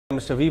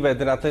Mr. V.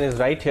 Vaidyanathan is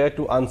right here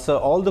to answer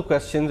all the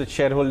questions that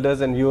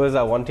shareholders and viewers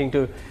are wanting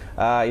to,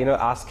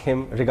 ask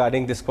him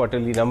regarding this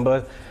quarterly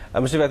number.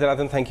 Mr.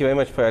 Vaidyanathan, thank you very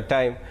much for your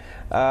time.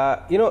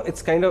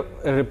 It's kind of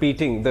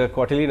repeating. The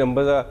quarterly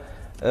numbers are,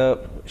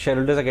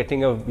 shareholders are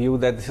getting a view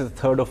that this is the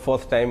third or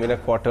fourth time in a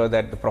quarter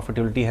that the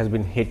profitability has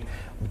been hit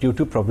due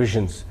to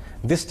provisions.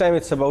 This time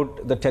it's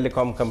about the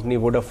telecom company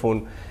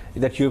Vodafone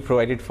that you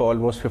provided for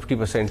almost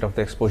 50% of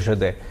the exposure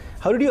there.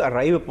 How did you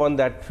arrive upon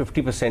that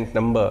 50%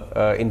 number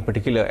in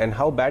particular, and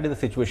how bad is the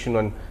situation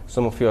on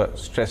some of your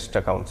stressed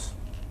accounts?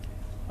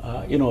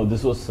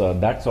 This was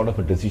that sort of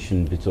a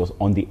decision which was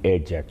on the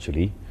edge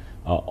actually.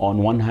 On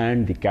one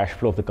hand, the cash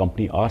flow of the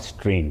company are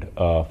strained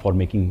for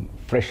making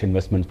fresh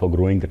investments for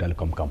growing the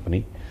telecom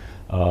company.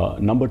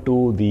 Number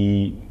two,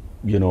 the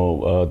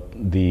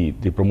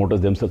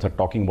promoters themselves are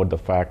talking about the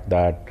fact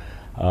that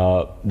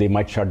they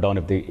might shut down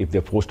if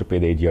they're forced to pay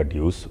the AGR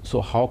dues.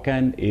 So how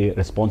can a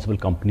responsible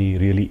company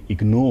really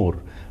ignore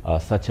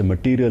such a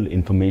material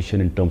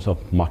information in terms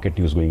of market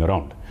news going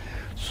around?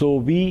 So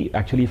we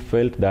actually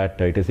felt that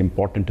it is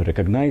important to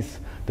recognize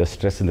the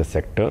stress in the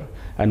sector,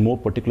 and more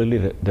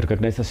particularly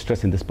recognize the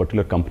stress in this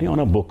particular company on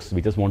our books.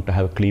 We just want to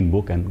have a clean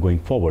book and going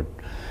forward.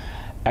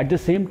 At the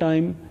same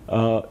time,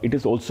 it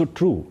is also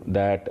true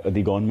that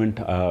the government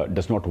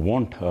does not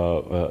want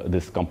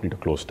this company to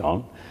close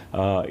down.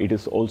 It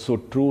is also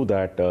true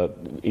that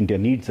India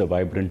needs a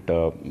vibrant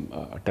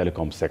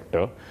telecom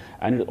sector,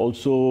 and it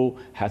also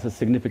has a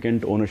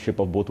significant ownership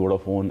of both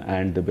Vodafone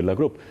and the Birla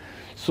Group.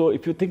 So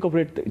if you think of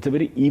it, it's a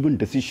very even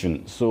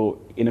decision. So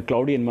in a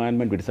cloudy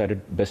environment, we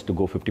decided best to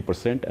go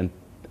 50%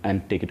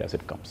 and take it as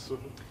it comes.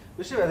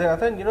 Mr.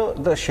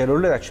 Vaidyanathan, the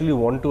shareholders actually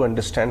want to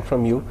understand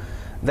from you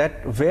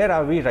that where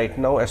are we right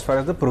now as far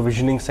as the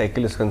provisioning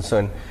cycle is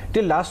concerned.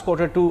 Till last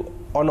quarter two,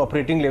 on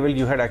operating level,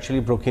 you had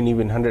actually broken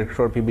even 100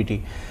 crore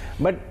PBT.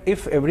 But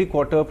if every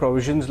quarter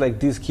provisions like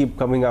these keep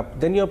coming up,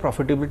 then your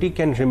profitability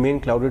can remain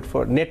clouded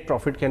for, net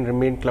profit can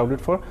remain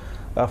clouded for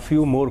a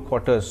few more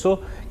quarters.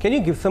 So can you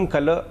give some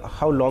color,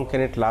 how long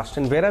can it last,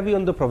 and where are we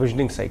on the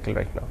provisioning cycle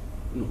right now?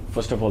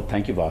 First of all,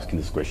 thank you for asking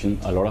this question.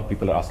 A lot of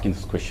people are asking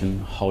this question,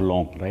 how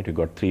long, right? We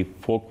got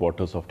 3-4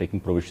 quarters of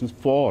taking provisions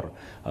for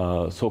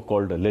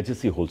so-called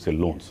legacy wholesale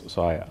loans.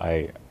 So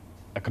I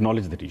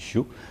acknowledge that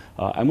issue.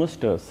 I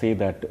must say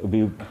that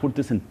we put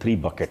this in 3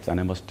 buckets, and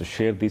I must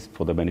share this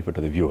for the benefit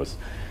of the viewers.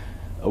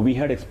 We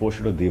had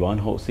exposure to Dewan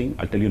Housing.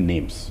 I'll tell you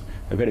names.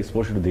 We had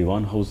exposure to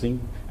Dewan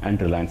Housing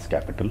and Reliance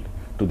Capital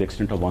to the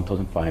extent of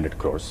 1,500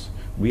 crores.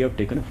 We have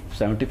taken a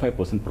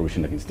 75%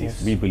 provision against these.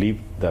 Yes. We believe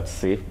that's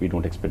safe. We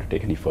don't expect to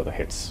take any further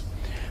hits.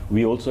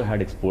 We also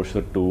had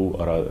exposure to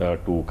a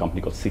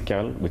company called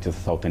Sical, which is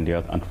South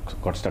India, and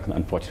got stuck in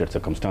unfortunate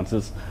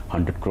circumstances,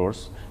 100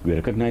 crores. We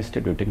recognized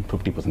it. We've taken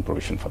 50%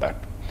 provision for that.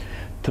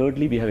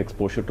 Thirdly, we have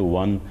exposure to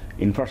one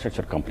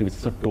infrastructure company, which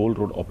is a toll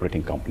road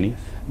operating company.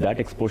 That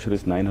exposure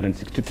is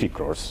 963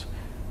 crores.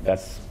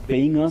 That's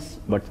paying us,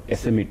 but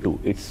SME2,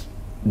 it's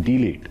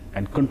delayed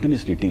and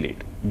continuously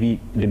delayed.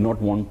 We did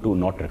not want to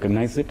not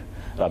recognize it.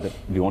 Rather,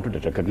 we wanted to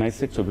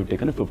recognize it, so we've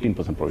taken a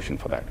 15% provision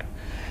for that.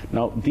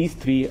 Now, these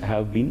 3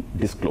 have been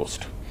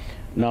disclosed.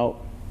 Now,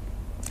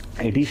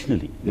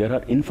 additionally, there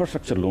are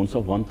infrastructure loans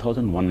of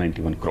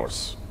 1,191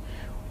 crores,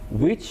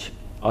 which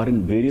are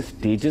in various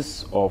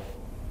stages of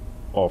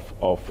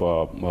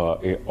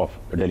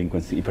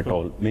delinquency, if at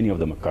all. Many of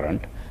them are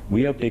current.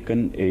 We have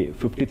taken a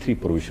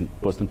 53%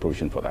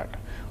 provision for that.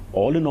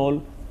 All in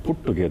all,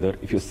 put together,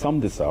 if you sum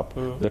this up,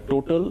 the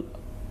total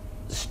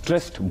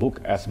stressed book,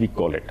 as we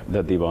call it,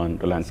 the Dewan,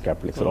 Reliance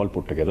Capital, all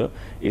put together,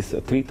 is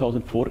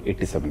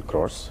 3,487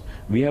 crores.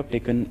 We have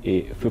taken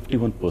a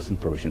 51%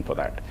 provision for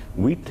that.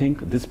 We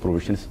think this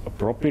provision is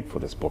appropriate for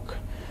this book.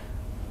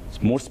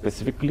 More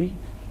specifically,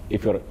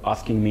 if you're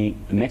asking me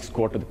next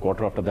quarter, the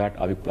quarter after that,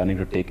 are we planning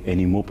to take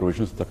any more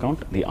provisions to the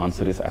account? The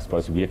answer is, as far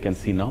as we can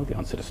see now, the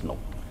answer is no.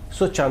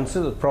 So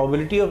chances,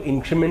 probability of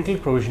incremental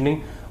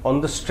provisioning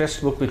on the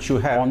stressed book which you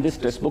have? On this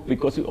stressed book,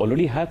 because we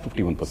already have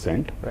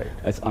 51%, right,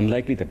 it's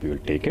unlikely that we will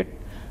take it.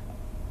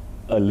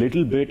 A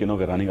little bit,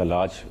 we're running a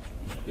large,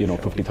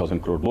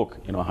 50,000 crore book,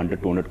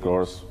 100, 200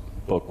 crores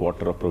per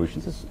quarter of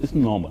provisions is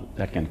normal.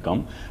 That can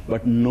come,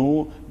 but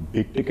no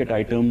big ticket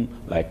item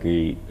like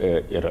a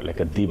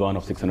Dewan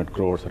of 600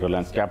 crores, a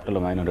Reliance Capital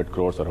of 900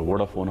 crores, or a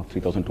Vodafone of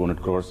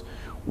 3,200 crores.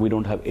 We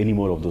don't have any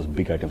more of those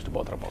big items to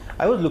bother about.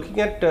 I was looking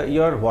at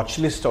your watch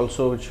list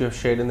also, which you have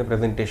shared in the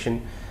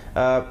presentation.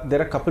 There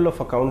are a couple of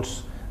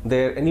accounts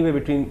there, anywhere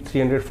between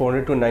 300,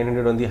 400 to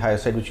 900 on the higher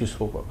side, which you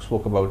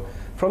spoke about.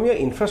 From your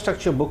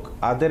infrastructure book,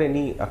 are there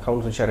any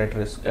accounts which are at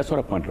risk? That's what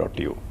I pointed out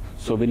to you.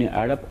 So when you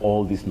add up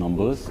all these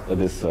numbers,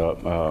 this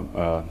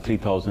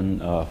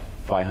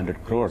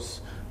 3,500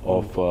 crores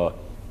of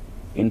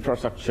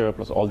infrastructure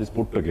plus all this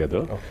put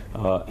together,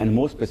 and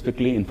more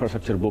specifically,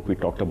 infrastructure book we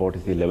talked about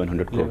is the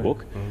 1,100 crore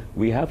book.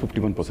 We have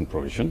 51%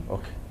 provision.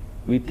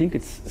 We think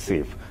it's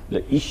safe.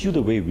 The issue,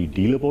 the way we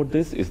deal about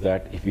this is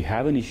that if we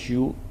have an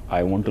issue,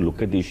 I want to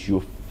look at the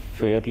issue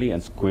fairly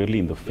and squarely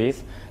in the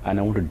face, and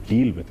I want to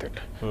deal with it.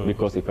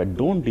 Because if I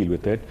don't deal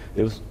with it,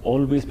 there will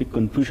always be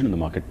confusion in the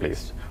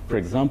marketplace. For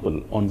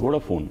example, on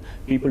Vodafone,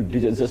 people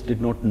just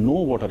did not know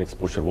what our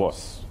exposure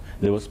was.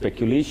 There was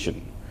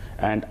speculation.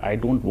 And I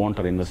don't want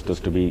our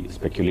investors to be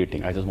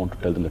speculating. I just want to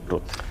tell them the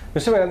truth.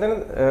 Mr.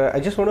 Vaidyanathan, I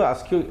just want to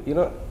ask you,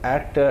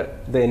 at the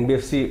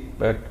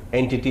NBFC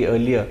entity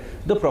earlier,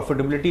 the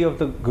profitability of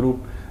the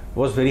group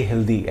was very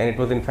healthy, and it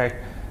was in fact,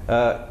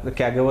 the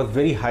CAGR was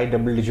very high,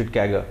 double-digit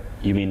CAGR.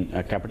 You mean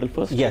Capital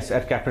First? Yes,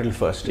 at Capital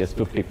First. Yes,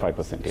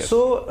 55%. Yes.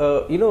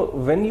 So,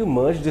 when you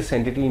merge this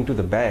entity into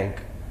the bank,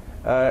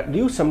 do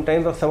you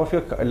sometimes, or some of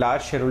your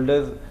large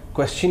shareholders,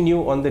 question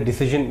you on the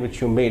decision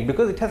which you made,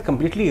 because it has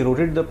completely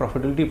eroded the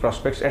profitability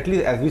prospects, at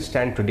least as we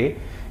stand today?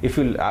 If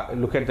you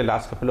look at the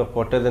last couple of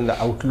quarters, then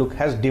the outlook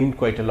has dimmed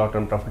quite a lot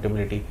on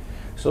profitability.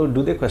 So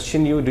do they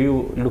question you? Do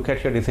you look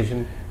at your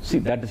decision? See,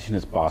 that decision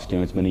is past.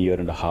 It's been a year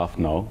and a half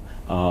now.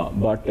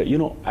 But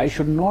I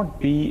should not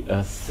be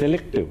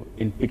selective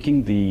in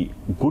picking the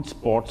good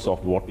spots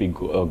of what we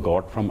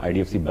got from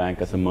IDFC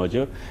Bank as a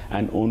merger,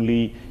 and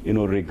only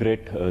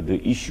regret the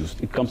issues.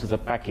 It comes as a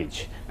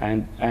package,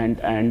 and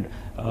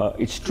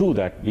it's true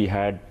that we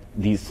had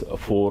these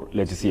 4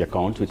 legacy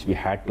accounts which we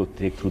had to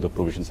take through the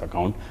provisions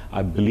account.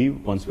 I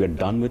believe once we are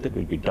done with it,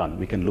 we'll be done.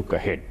 We can look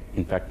ahead.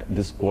 In fact,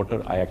 this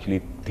quarter, I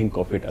actually think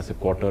of it as a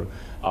quarter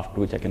after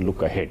which I can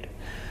look ahead.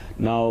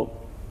 Now,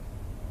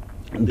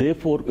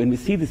 therefore, when we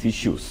see these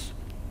issues,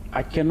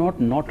 I cannot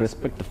not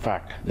respect the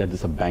fact that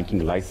there's a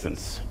banking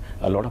license.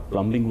 A lot of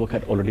plumbing work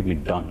had already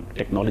been done.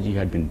 Technology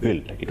had been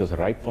built. It was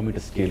right for me to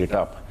scale it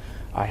up.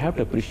 I have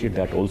to appreciate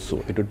that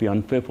also. It would be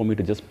unfair for me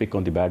to just pick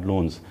on the bad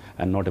loans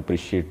and not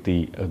appreciate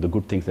the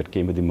good things that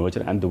came with the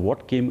merger. And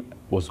what came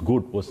was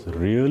good, was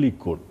really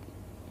good.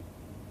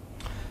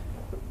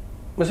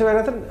 Mr.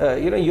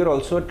 Vaidyanathan, you're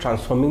also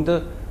transforming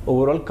the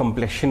overall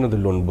complexion of the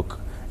loan book.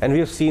 And we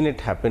have seen it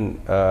happen.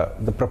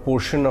 The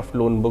proportion of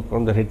loan book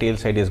on the retail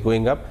side is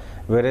going up,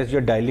 whereas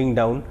you're dialing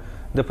down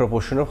the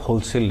proportion of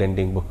wholesale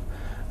lending book.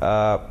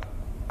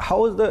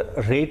 How is the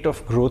rate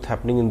of growth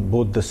happening in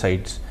both the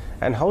sides?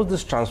 And how is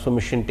this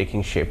transformation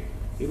taking shape?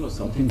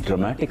 Something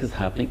dramatic is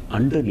happening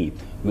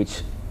underneath,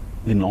 which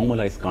the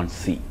normal eyes can't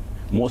see.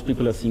 Most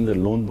people are seeing the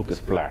loan book is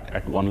flat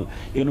at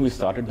we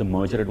started the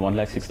merger at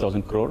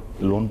 1,06,000 crore.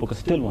 The loan book is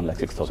still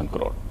 1,06,000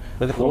 crore.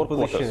 But the 4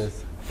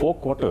 quarters. 4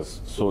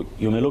 quarters. So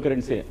you may look at it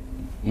and say,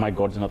 my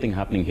God, there's nothing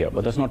happening here.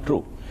 But that's not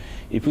true.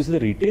 If you see the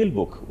retail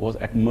book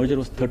at merger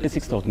was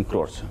 36,000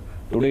 crores.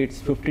 Today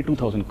it's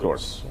 52,000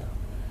 crores.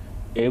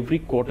 Yeah. Every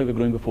quarter we're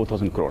growing by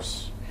 4,000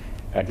 crores.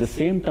 At the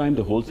same time,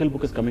 the wholesale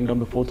book is coming down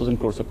by 4,000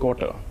 crores a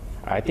quarter.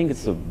 I think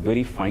it's a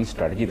very fine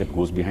strategy that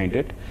goes behind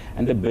it,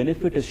 and the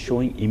benefit is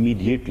showing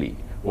immediately.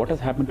 What has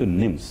happened to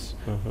NIMs?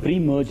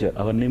 Pre-merger,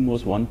 our NIM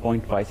was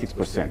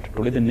 1.56%.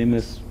 Today, the NIM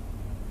is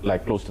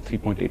like close to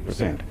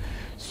 3.8%.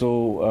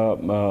 So,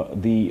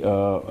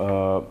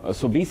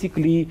 so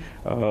basically,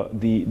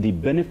 the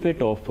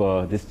benefit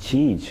of this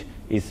change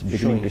is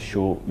beginning to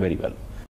show very well.